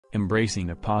embracing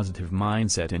a positive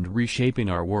mindset and reshaping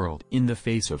our world. In the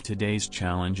face of today's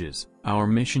challenges, our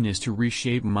mission is to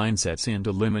reshape mindsets and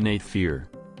eliminate fear.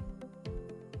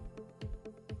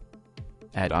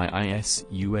 At IIS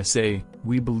USA,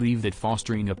 we believe that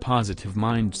fostering a positive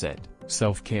mindset,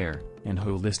 self-care, and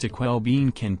holistic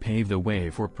well-being can pave the way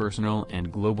for personal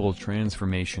and global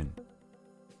transformation.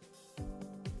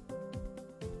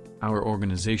 Our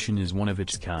organization is one of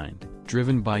its kind,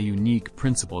 driven by unique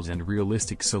principles and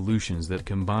realistic solutions that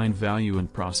combine value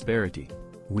and prosperity.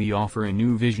 We offer a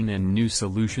new vision and new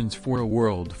solutions for a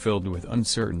world filled with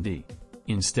uncertainty.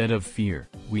 Instead of fear,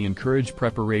 we encourage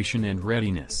preparation and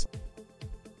readiness.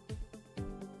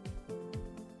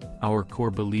 Our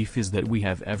core belief is that we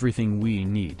have everything we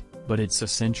need, but it's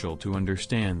essential to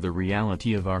understand the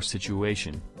reality of our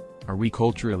situation. Are we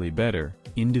culturally better,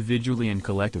 individually and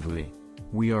collectively?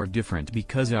 We are different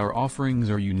because our offerings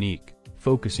are unique,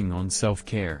 focusing on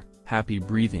self-care, happy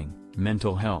breathing,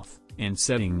 mental health, and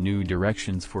setting new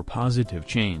directions for positive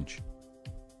change.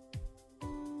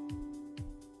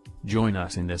 Join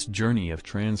us in this journey of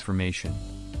transformation.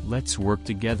 Let's work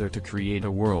together to create a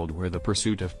world where the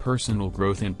pursuit of personal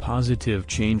growth and positive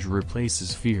change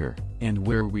replaces fear, and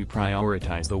where we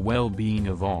prioritize the well-being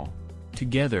of all.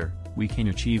 Together, we can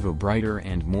achieve a brighter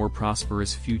and more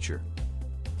prosperous future.